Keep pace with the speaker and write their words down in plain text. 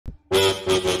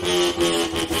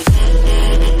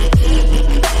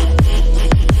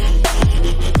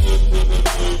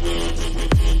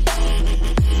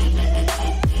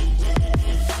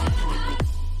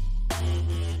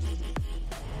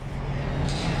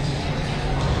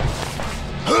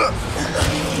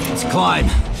Let's climb.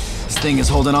 This thing is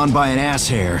holding on by an ass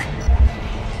hair.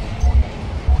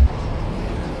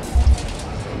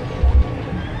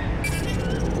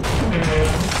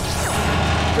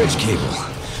 Bridge cable.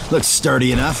 Looks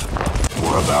sturdy enough.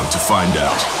 We're about to find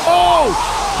out. Oh!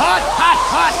 Hot, hot,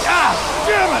 hot! Ah!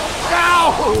 Damn it!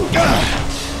 Ow!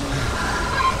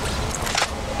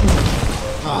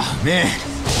 Oh, man.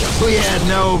 We had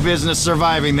no business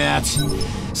surviving that.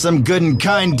 Some good and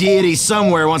kind deity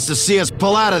somewhere wants to see us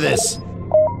pull out of this.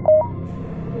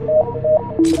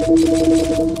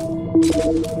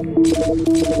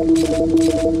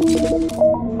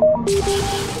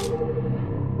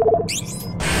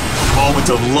 Moment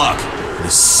of luck. The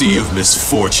sea of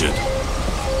misfortune.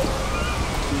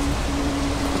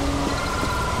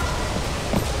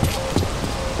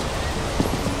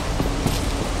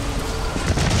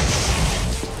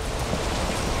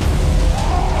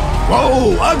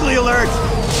 Whoa! Ugly alert!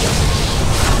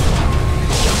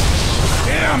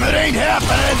 Damn, it ain't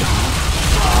happening!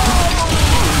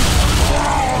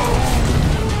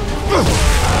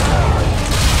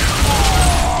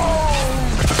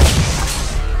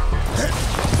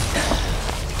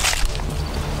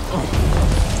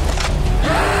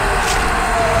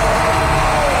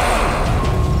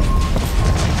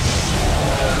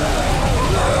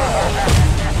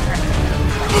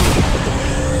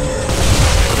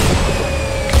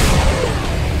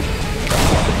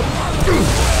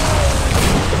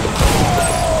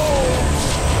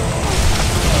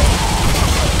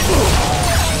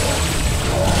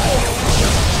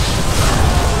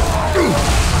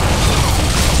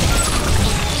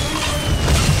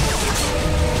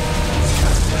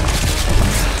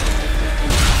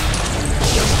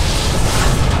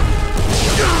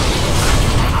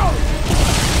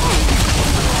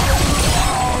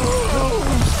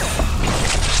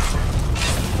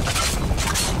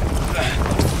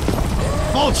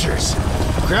 Vultures!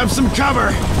 Grab some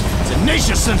cover!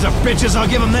 Tenacious sons of bitches, I'll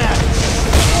give them that!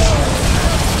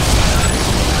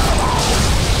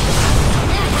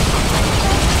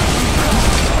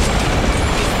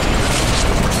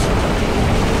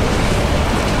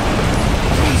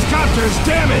 His copter's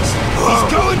damaged! He's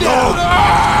going down!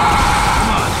 Come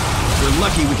on. We're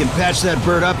lucky we can patch that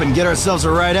bird up and get ourselves a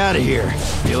ride out of here.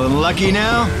 Feeling lucky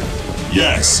now?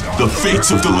 Yes, the fates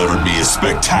have delivered me a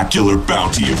spectacular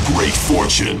bounty of great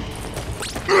fortune.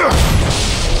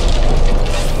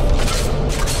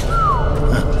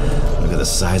 Look at the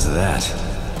size of that.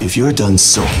 If you're done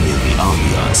soaking in the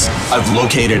ambiance, I've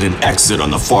located an exit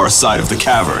on the far side of the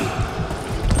cavern.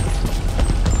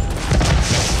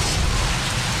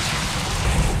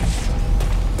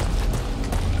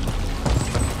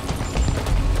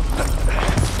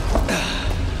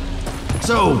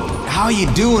 So, how you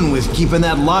doing with keeping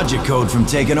that logic code from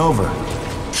taking over?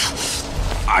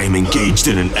 I am engaged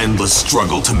in an endless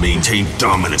struggle to maintain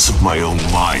dominance of my own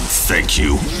mind, thank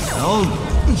you.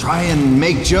 Well, try and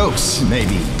make jokes,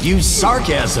 maybe. Use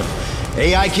sarcasm.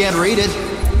 AI can't read it.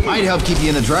 Might help keep you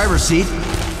in the driver's seat.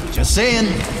 Just saying.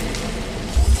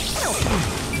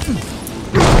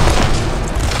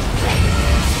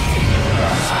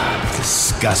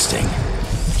 Disgusting.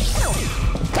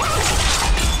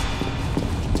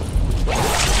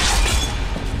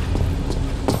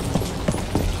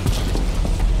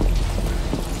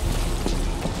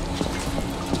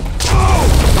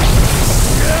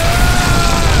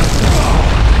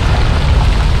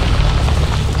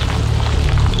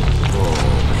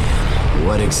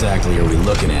 What exactly are we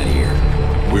looking at here?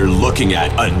 We're looking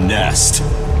at a nest.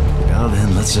 Well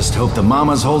then, let's just hope the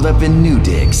mamas hold up in new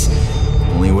digs.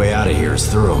 Only way out of here is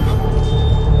through them.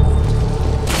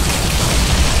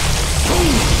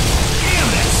 Damn,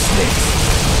 that stinks!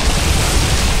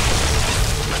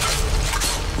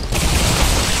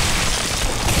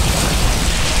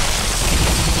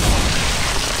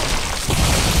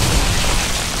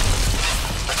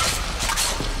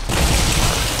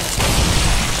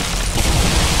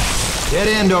 Dead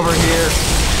end over here.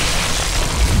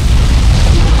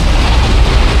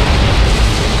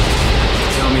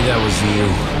 Tell me that was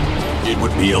you. It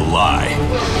would be a lie.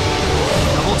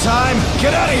 Double time,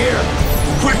 get out of here!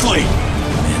 Quickly!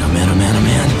 Man, oh man, oh man, oh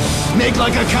man. Make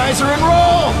like a Kaiser and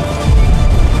roll!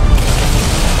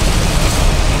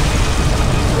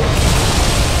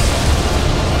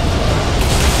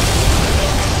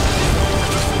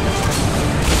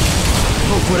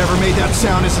 Hope whatever made that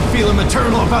sound isn't feeling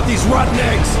maternal about these rotten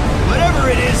eggs.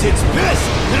 Whatever it is, it's pissed,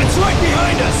 and it's right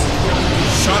behind us.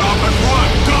 Shut up and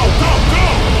run! Go, go, go!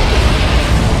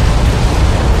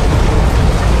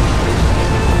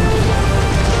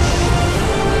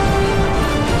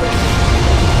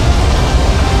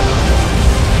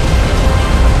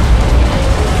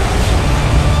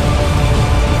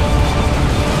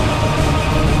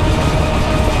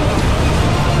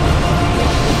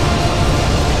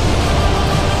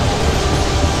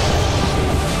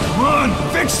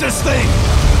 Fix this thing!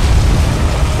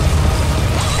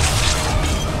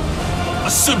 A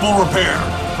simple repair.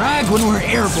 Frag when we're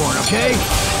airborne, okay?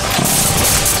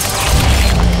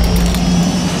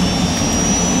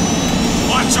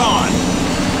 Watch on!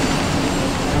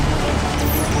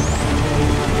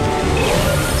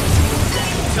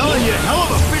 Telling you, hell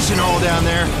of a fishing hole down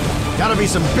there. Gotta be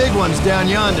some big ones down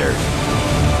yonder.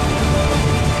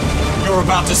 You're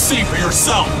about to see for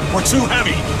yourself. We're too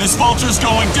heavy. This vulture's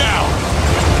going down.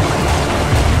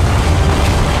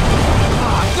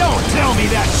 Don't tell me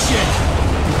that shit!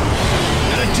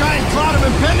 Got a giant cloud of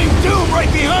impending doom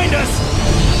right behind us!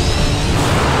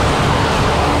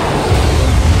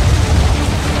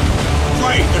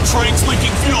 Great, the train's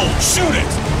leaking fuel. Shoot it!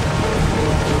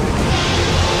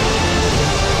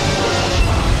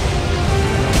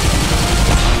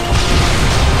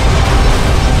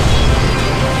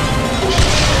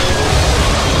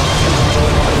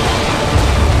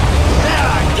 Yeah,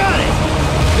 I got it!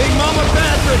 Big Mama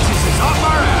Bad Britches is off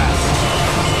our ass!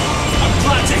 I'm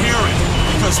glad to hear it,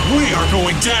 because we are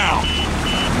going down!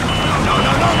 No,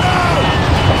 no, no, no!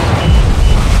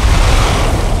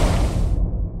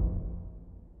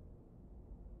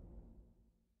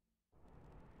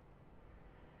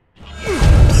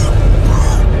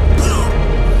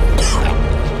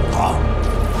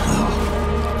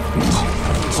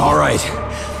 It's all right.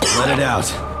 Let it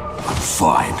out. I'm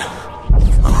fine.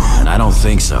 And I don't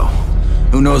think so.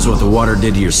 Who knows what the water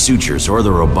did to your sutures or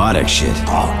the robotic shit.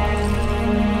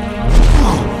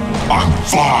 I'm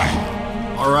fine!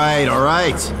 All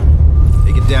right.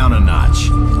 Take it down a notch.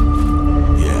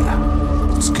 Yeah,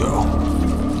 let's go.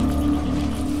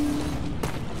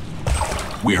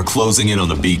 We are closing in on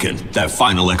the beacon. That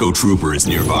final Echo Trooper is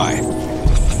nearby.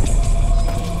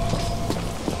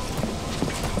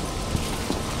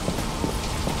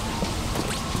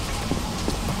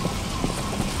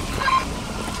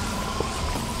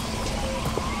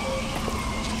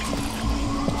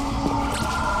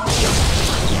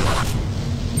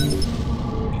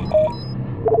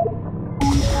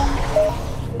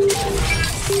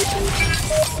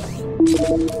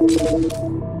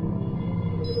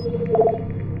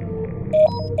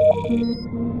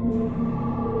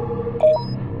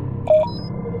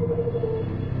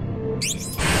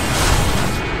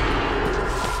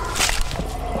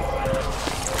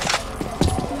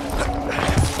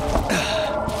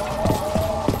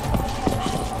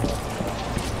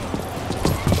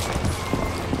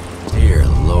 Dear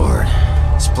Lord,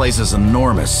 this place is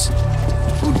enormous.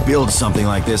 Who'd build something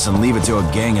like this and leave it to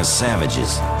a gang of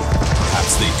savages?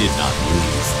 Perhaps they did not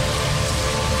leave.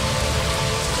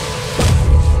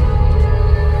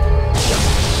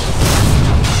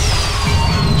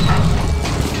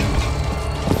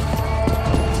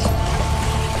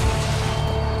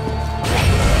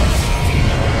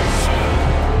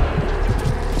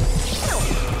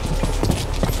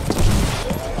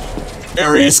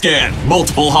 Area scan.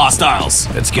 Multiple hostiles.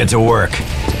 Let's get to work.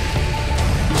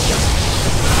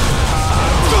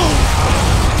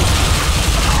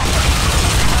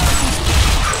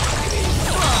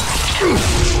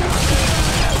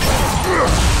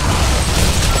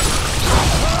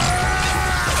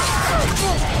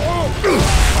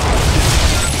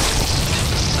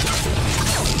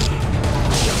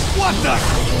 What the?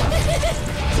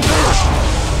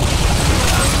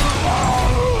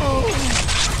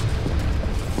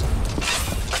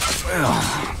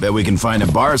 Well, bet we can find a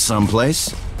bar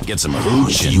someplace. Get some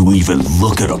hooch. If you even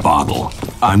look at a bottle,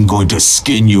 I'm going to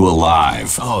skin you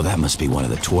alive. Oh, that must be one of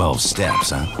the 12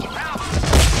 steps, huh?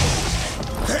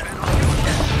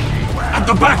 At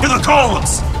the back of the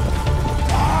columns!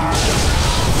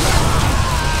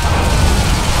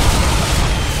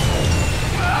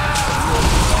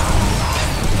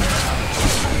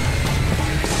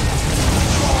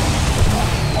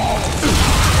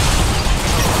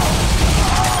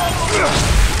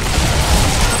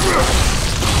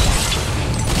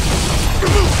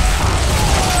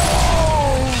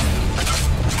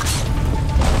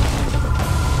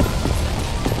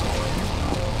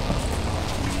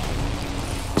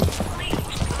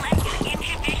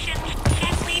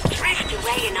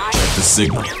 The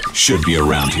signal should be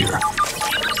around here.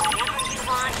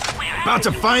 About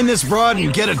to find this broad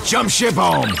and get a jump ship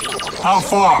home. How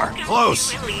far?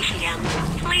 Close. Elysium.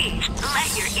 Please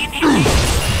let your inhalation.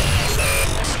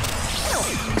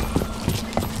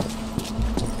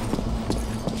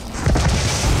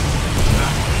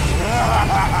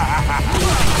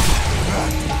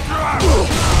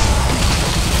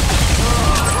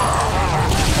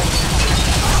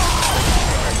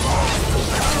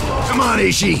 Come on,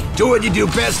 Ishi. Do what you do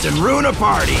best and ruin a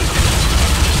party.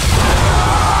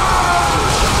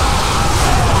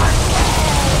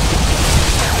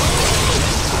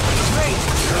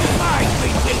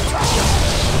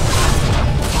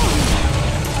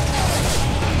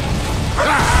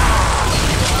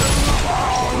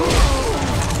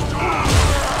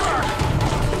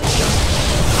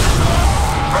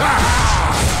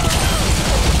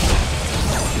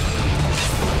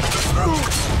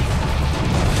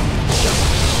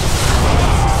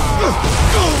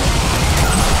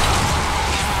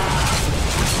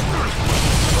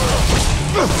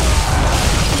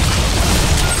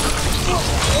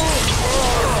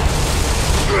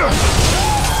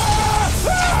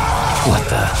 What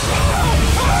the?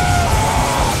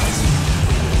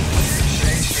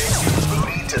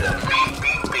 Beat to the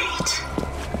beat.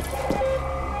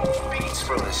 Beats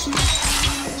from the streets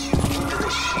and you to the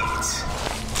sheets.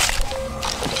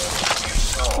 You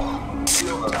saw,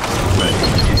 feel the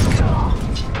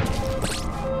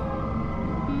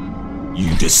You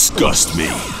disgust me.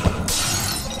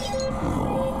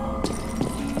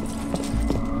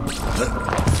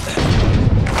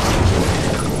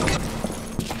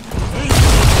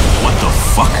 What the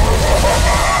fuck?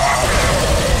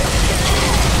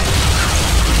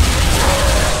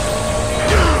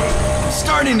 I'm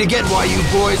starting to get why you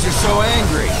boys are so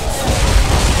angry.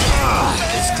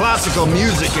 This classical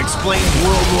music explains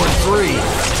World War III.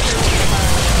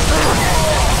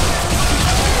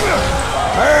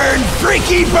 Burn,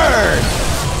 freaky burn!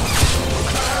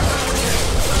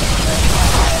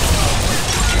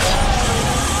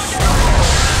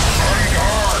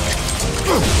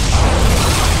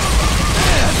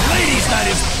 Man, ladies' night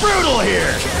is brutal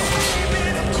here!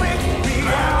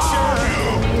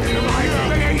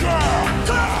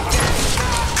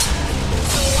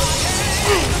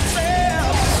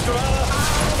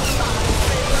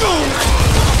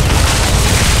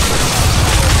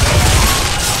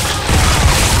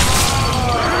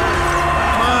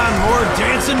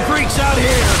 Dancing freaks out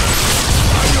here!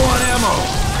 Are you on ammo?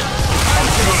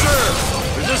 Sure.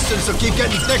 Resistance will keep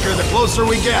getting thicker the closer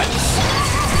we get.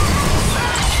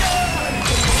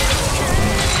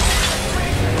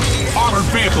 Armored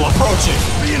vehicle approaching!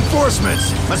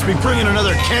 Reinforcements! Must be bringing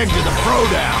another keg to the pro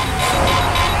down.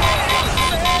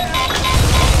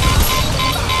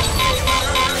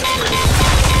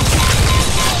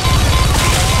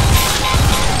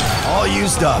 All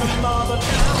used up.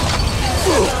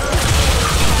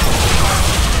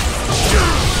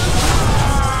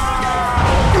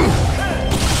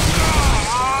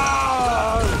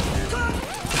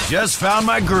 Just found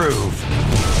my groove.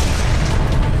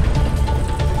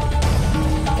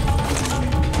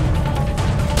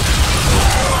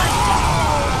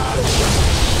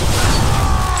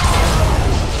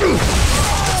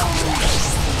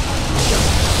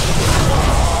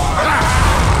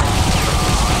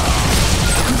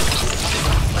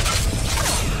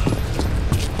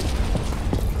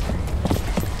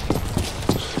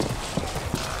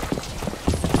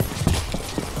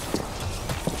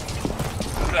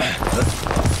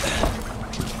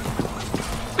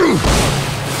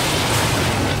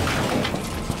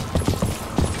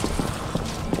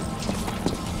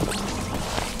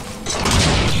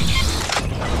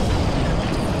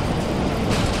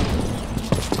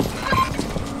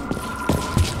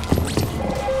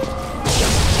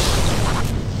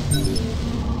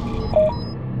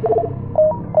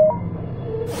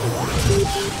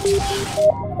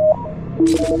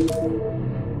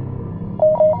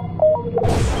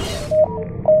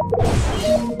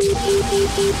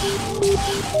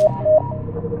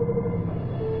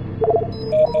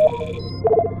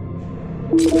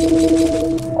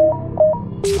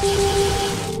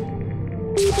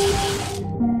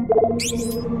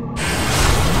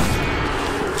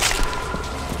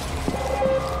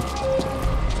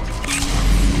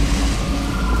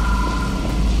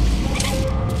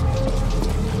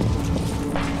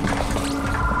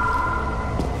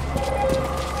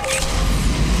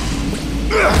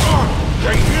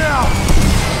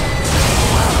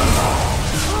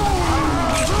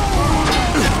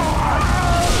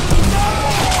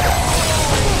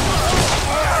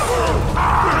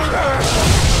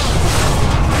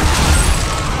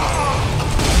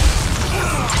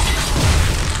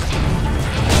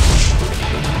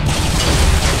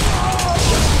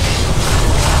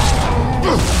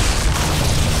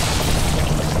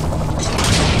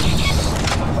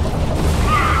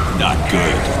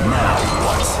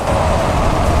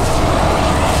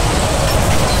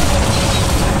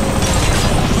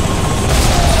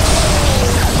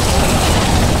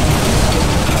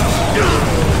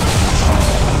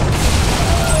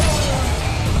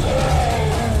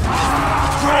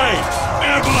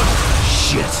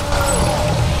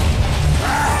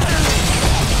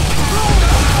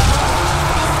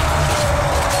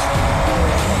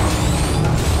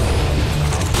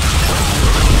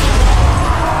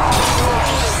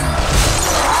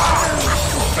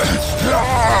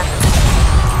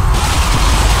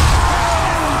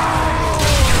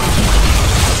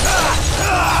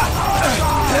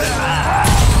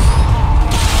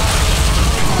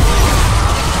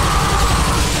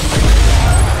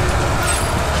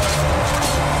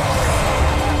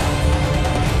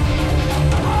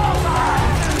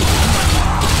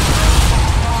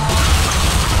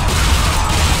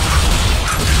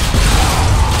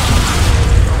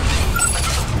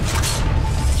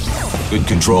 Good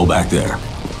control back there.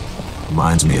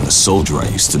 Reminds me of a soldier I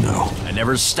used to know. I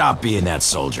never stopped being that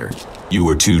soldier. You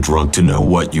were too drunk to know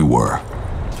what you were.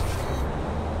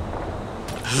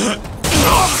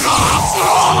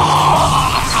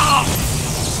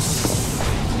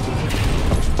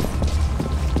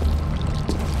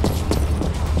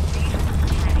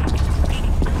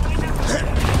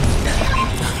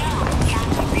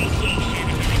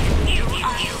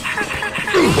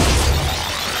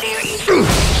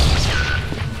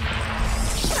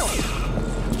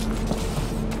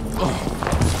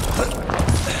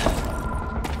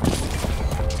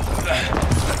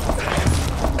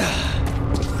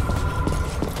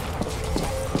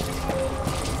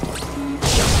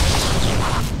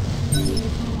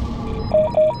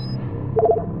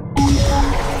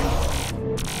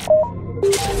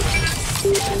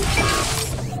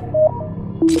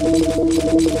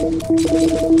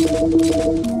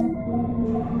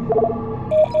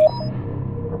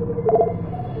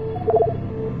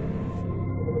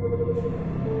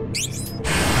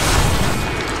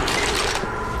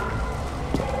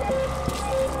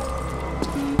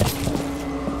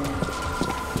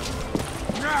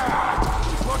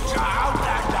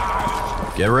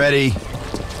 Get ready. Use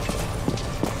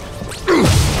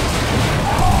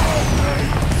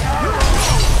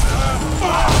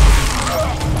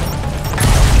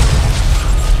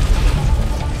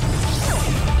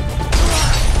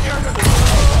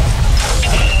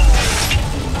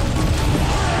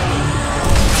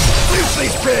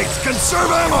these pigs!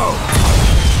 Conserve ammo!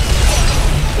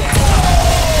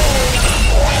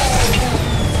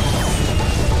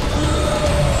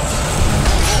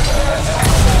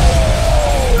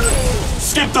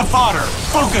 Skip the fodder!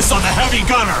 Focus on the heavy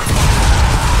gunner!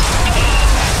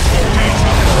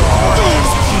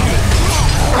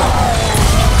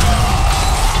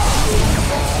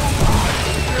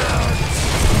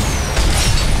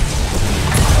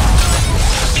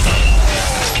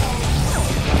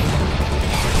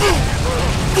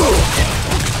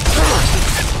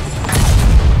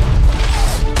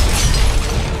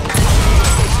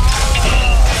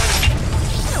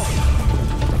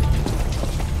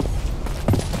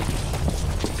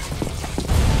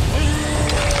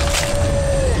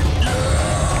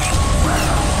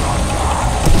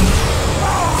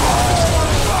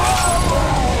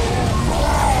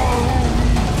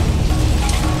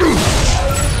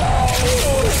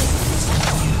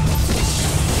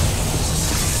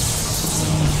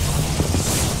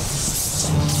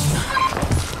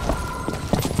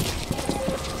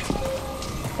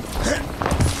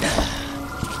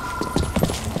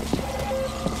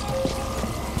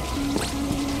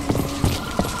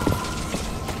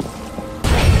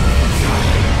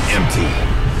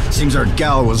 Seems our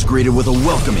gal was greeted with a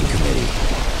welcoming committee.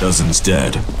 Dozens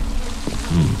dead.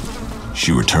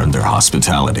 She returned their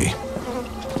hospitality.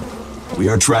 We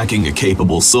are tracking a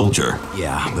capable soldier.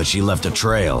 Yeah, but she left a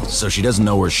trail, so she doesn't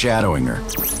know we're shadowing her.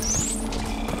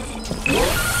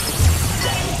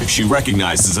 If she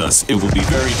recognizes us, it will be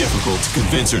very difficult to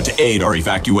convince her to aid our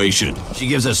evacuation. She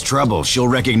gives us trouble, she'll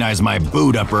recognize my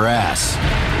boot up her ass.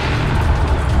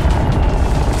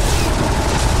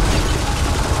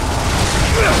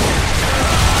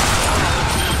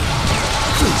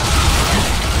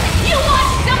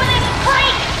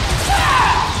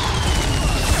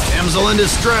 Damsel in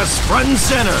distress, front and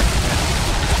center.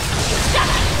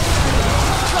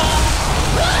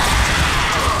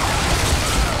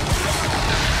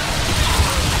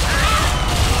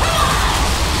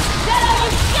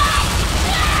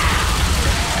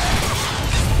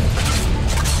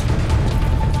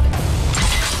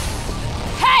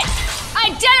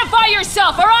 Hey! Identify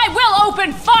yourself or I will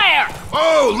open fire!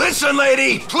 Oh, listen,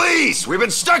 lady! Please! We've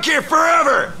been stuck here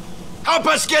forever! Help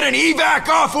us get an evac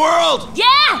off-world!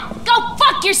 Yeah? Go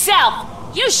fuck yourself!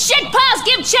 You shitpiles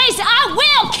give chase, I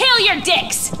will kill your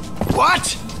dicks!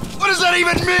 What? What does that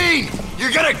even mean?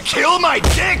 You're gonna kill my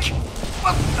dick?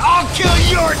 Well, I'll kill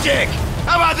your dick!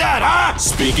 How about that, huh?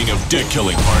 Speaking of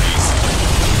dick-killing parties.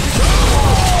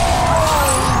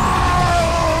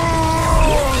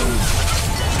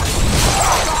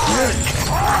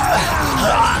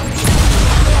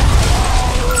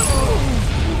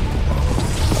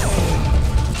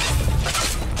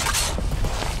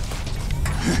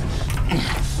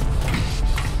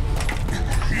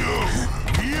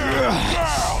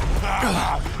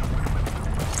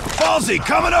 Ballsy,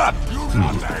 coming up!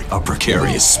 A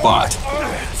precarious spot.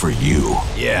 For you.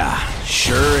 Yeah,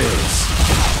 sure is.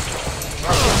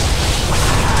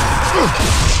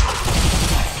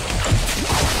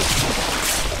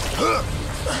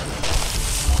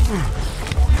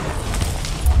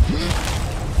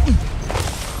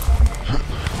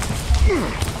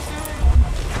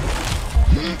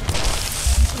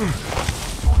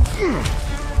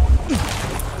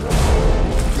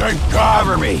 Thank God.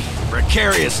 Cover me.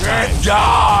 Precarious time.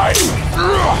 Die!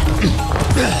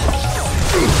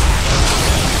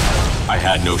 I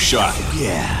had no shot.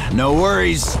 Yeah, no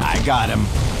worries. I got him.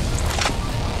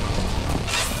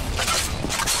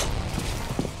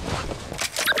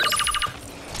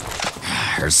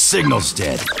 Her signal's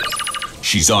dead.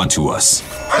 She's on to us.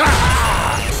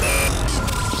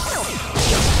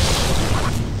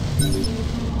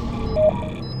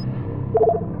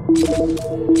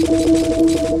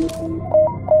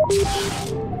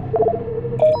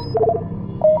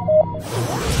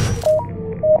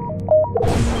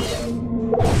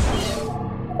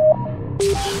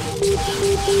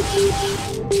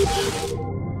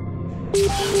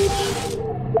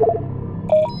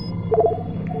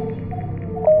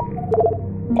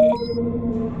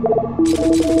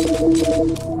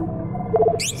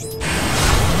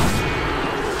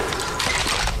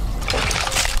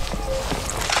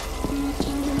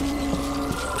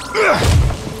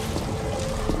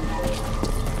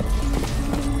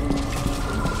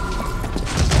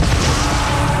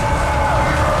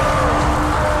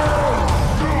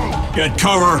 Get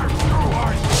cover!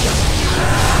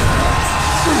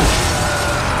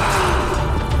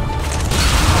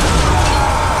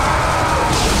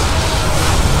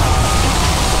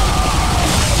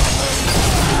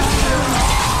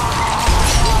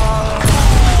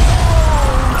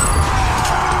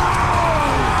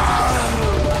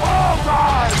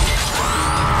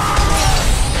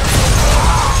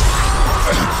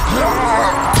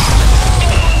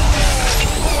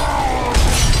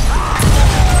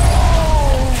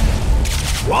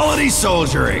 Quality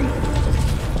soldiering.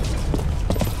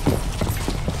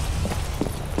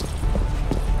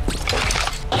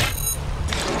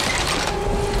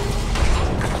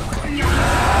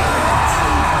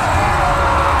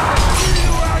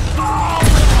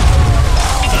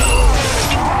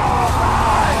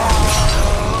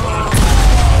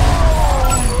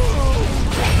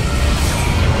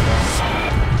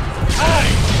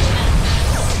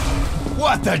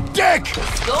 What the dick?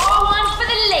 Score one for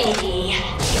the lady.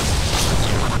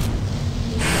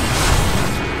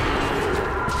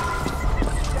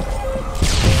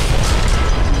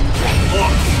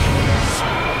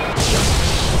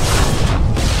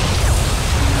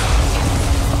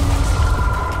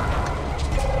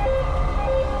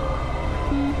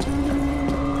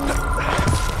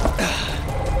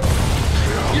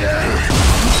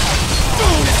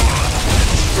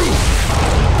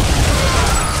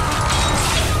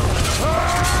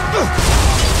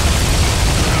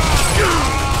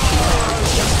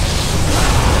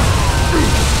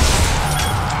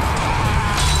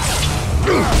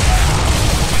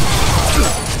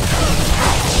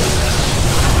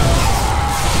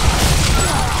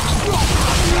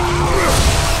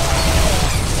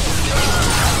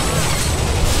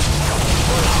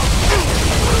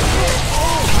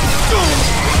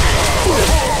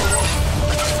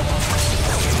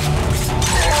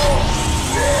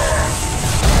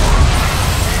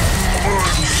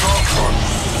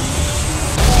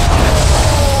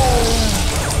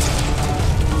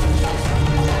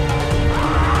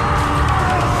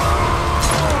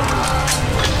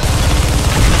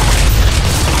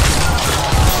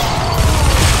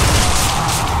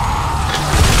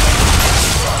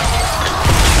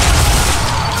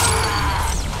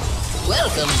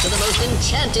 To the most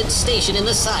enchanted station in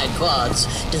the side quads.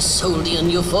 Desoldian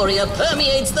euphoria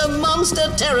permeates the monster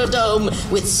Terror Dome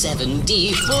with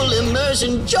 7D full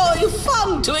immersion joy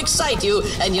fun to excite you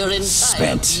and your entire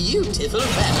Spent. Beautiful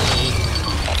family.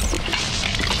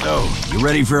 Oh, you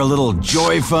ready for a little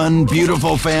joy fun,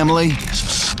 beautiful family?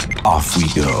 Off we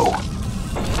go.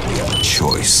 We have a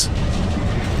choice.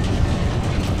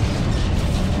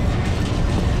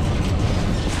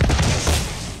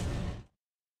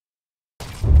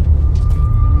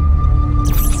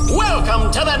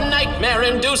 Welcome to the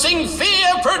nightmare-inducing,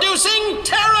 fear-producing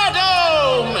Terror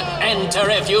Dome! Enter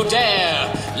if you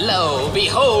dare. Lo,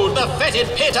 behold the fetid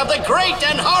pit of the great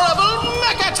and horrible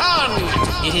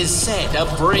Mechaton! It is said a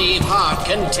brave heart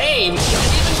can tame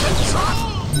and even control...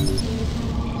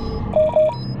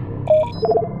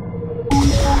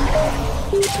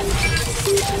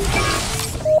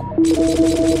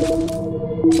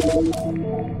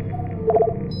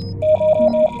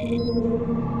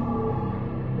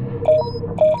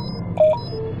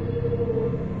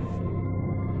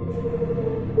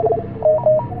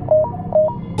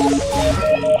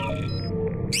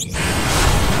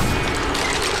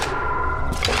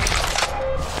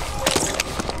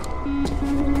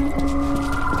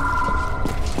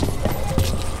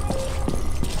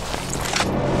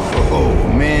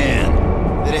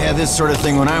 had this sort of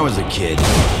thing when I was a kid.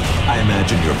 I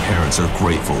imagine your parents are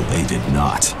grateful they did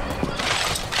not.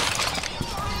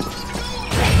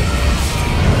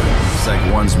 Looks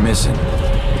like one's missing.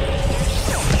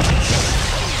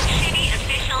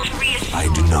 I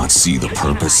do not see the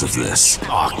purpose of this.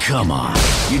 Oh, come on.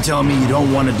 You telling me you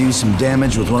don't want to do some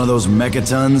damage with one of those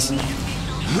megatons?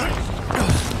 Not good.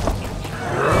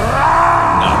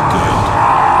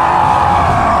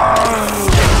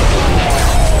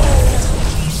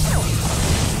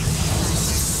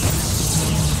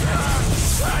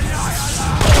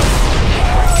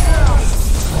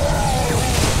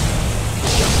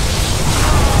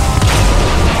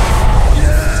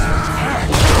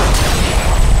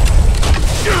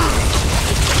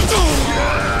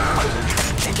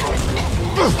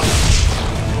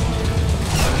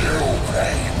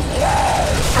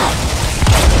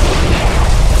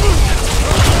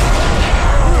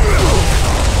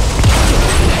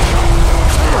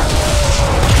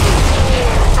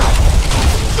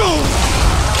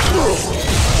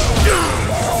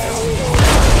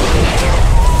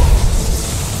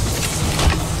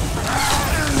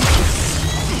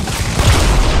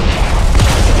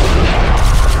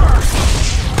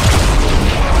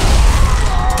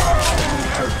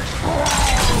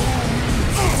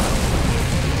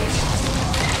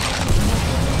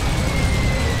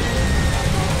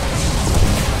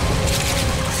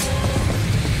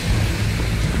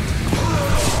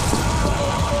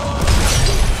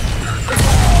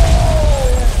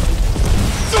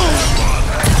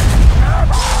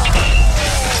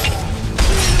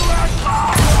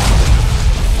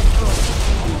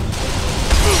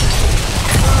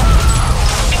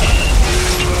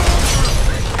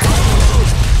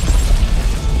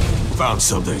 Found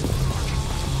something.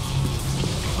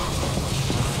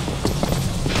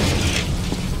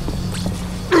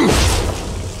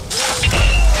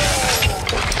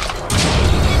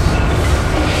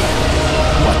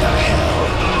 What the hell?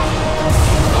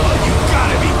 You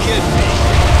gotta be kidding me.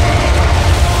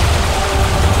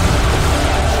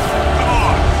 Come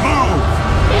on, move!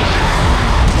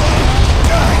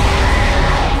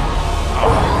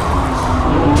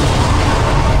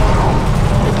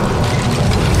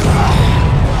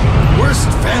 Worst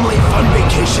family fun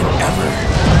vacation ever.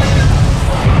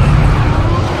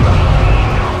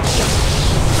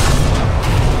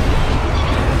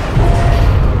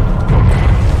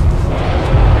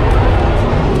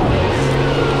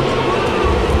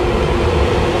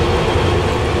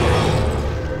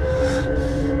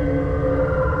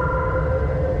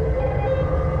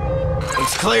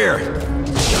 It's clear.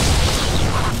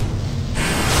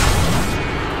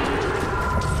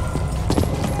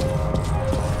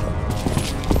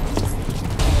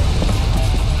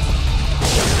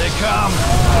 Here they come.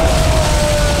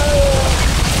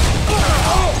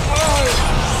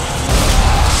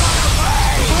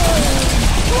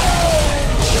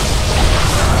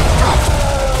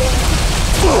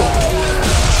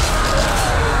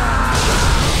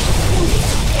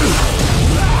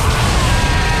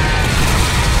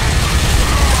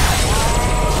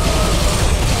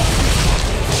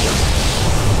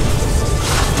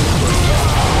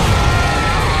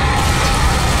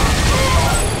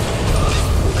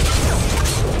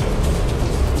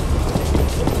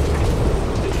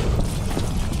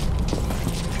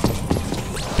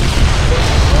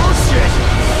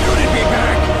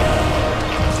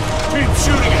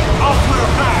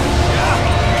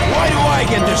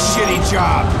 Get this shitty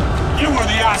job. You were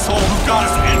the asshole who got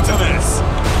us into this!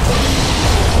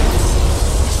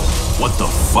 What the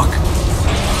fuck?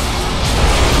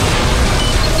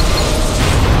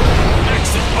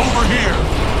 Exit over here!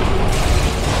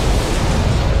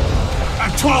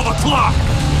 At 12 o'clock!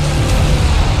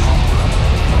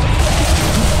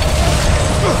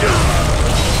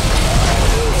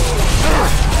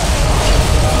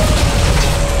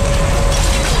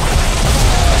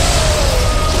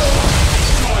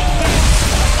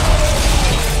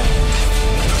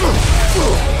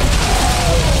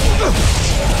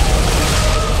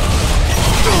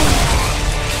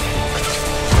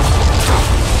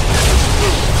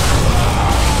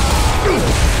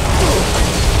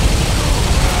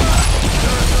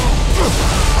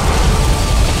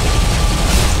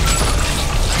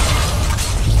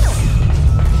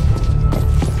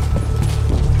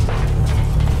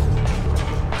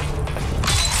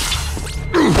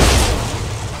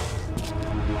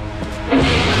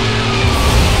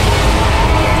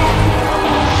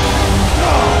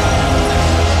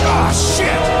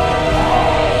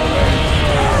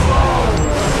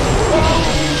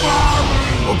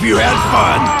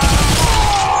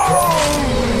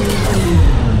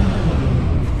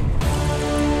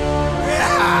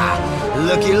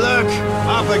 looky look.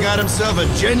 Papa got himself a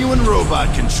genuine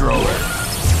robot controller.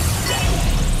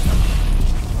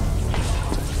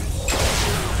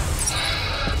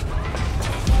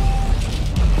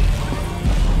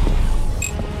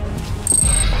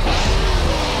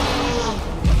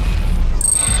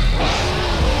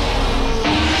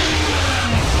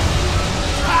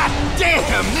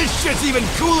 Damn, this shit's even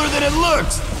cooler than it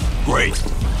looks! Great.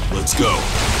 Let's go.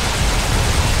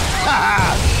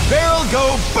 Haha! Barrel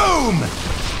go boom!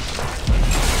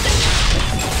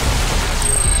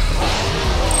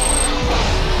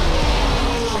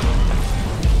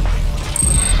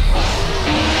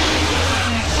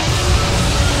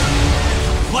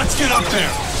 Let's get up there.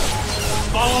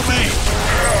 Follow me.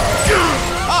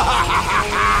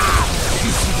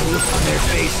 You see the look on their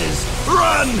faces?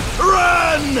 Run!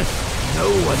 Run! No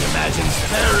one imagines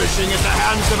perishing at the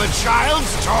hands of a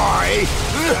child's toy!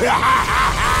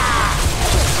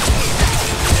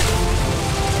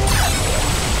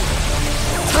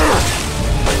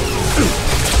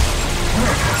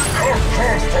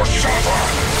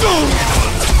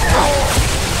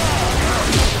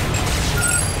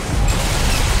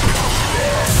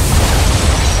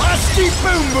 Lusty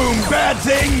boom boom, bad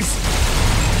things!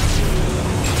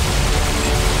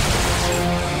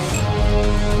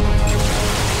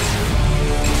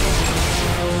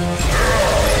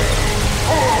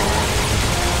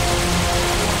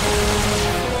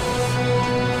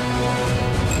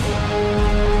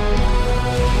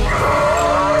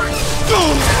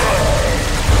 Boom!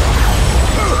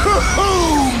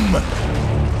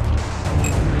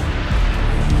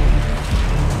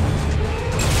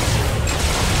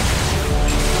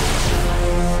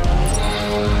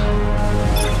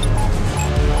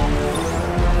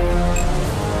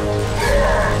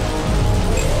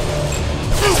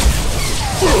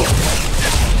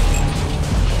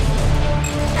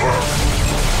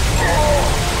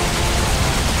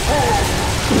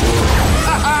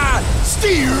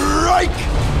 Strike!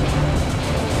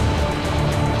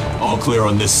 All clear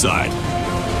on this side.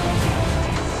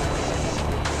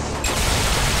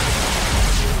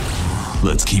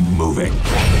 Let's keep moving.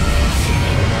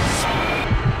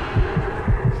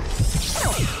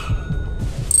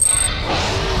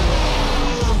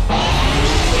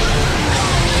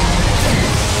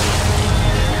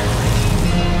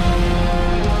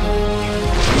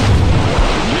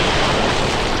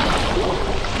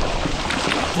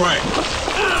 Right.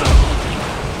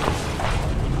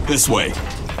 This way.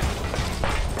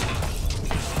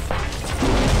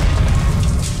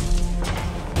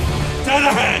 Dead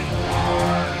ahead.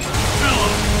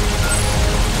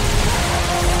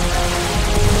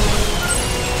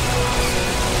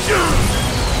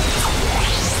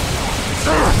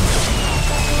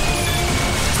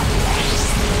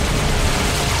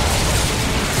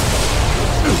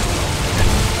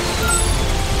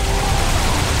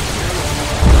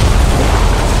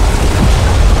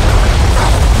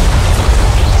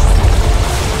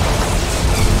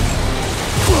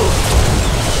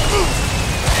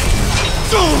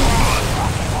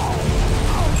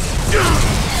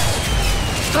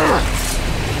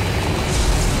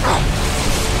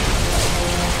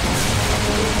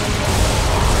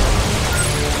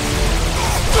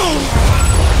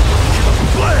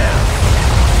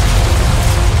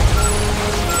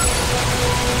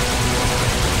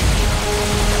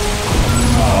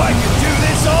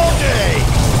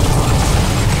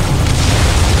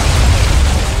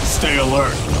 Stay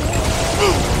alert.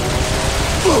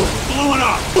 Blew it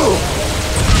up.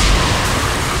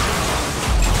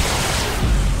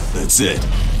 That's it.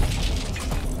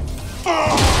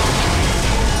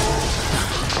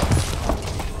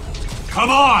 Come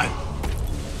on.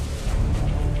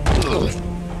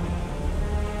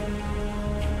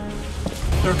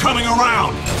 They're coming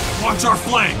around. Watch our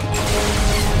flank.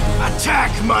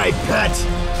 Attack, my pet!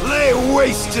 Lay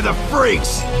waste to the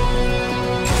freaks!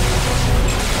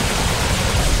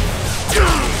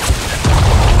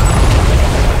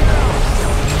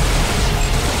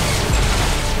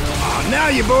 Oh, now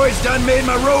you boys done made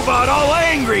my robot all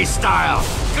angry style!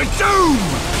 Kadoom!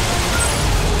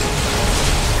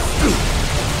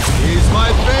 He's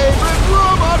my favorite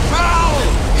robot pal!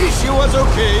 Issue was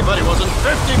okay, but he wasn't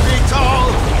 50 feet tall.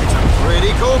 It's a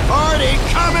pretty cool party.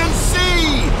 Come and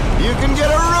see! You can get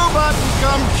a robot and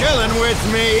come killing with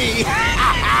me!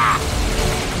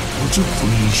 Would you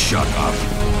please shut up?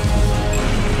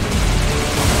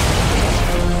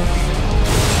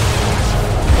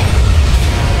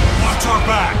 Watch our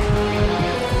back.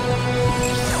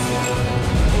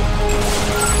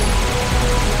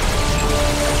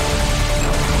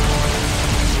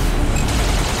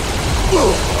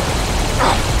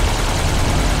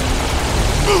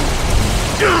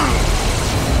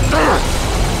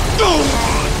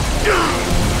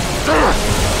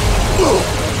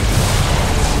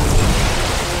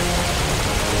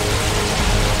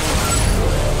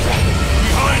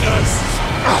 Behind us!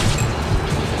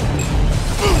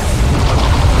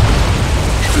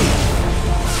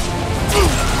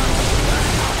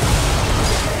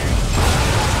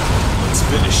 Let's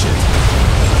finish it.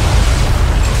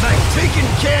 Like taking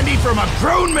candy from a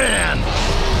grown man!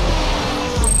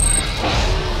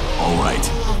 All right,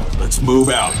 let's move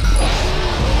out.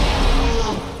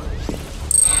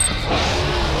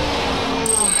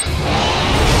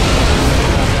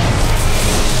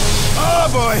 Oh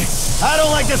boy! I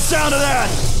don't like the sound of that!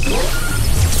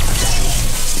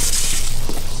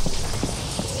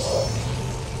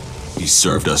 He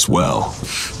served us well.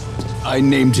 I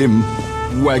named him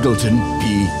Waggleton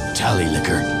P.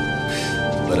 Tallylicker,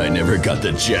 but I never got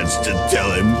the chance to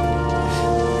tell him.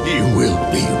 He will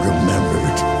be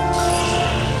remembered.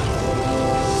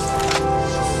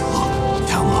 Look,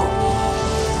 down low.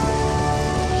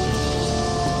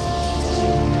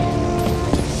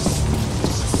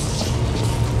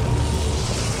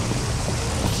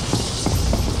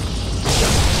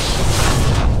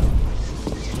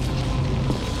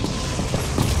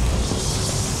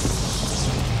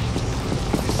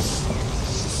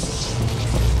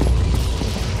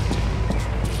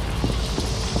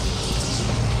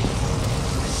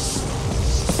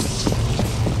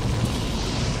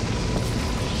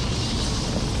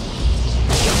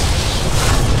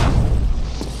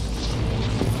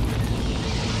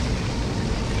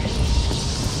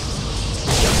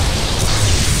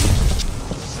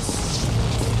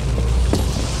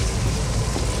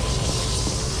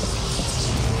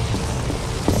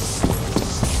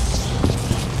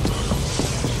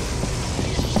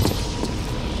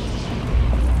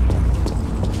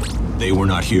 They were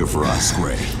not here for us,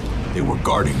 Gray. They were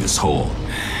guarding this hole.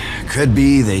 Could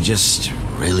be they just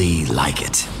really like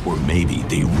it. Or maybe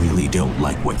they really don't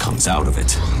like what comes out of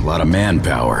it. A lot of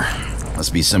manpower.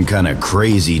 Must be some kind of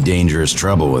crazy, dangerous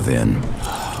trouble within.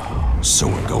 So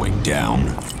we're going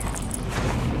down.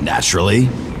 Naturally.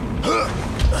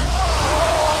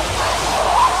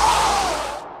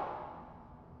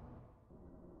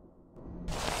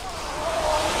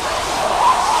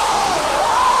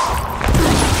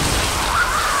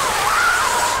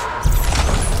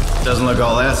 Doesn't look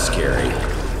all that scary.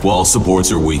 Wall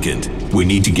supports are weakened. We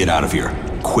need to get out of here.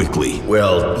 Quickly.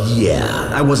 Well, yeah.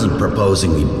 I wasn't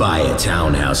proposing we buy a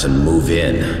townhouse and move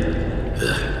in.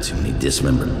 Ugh, too many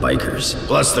dismembered bikers.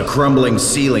 Plus the crumbling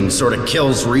ceiling sort of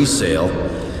kills resale.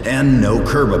 And no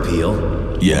curb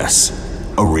appeal. Yes.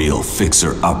 A real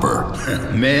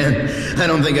fixer-upper. Man, I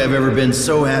don't think I've ever been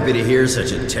so happy to hear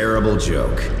such a terrible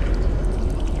joke.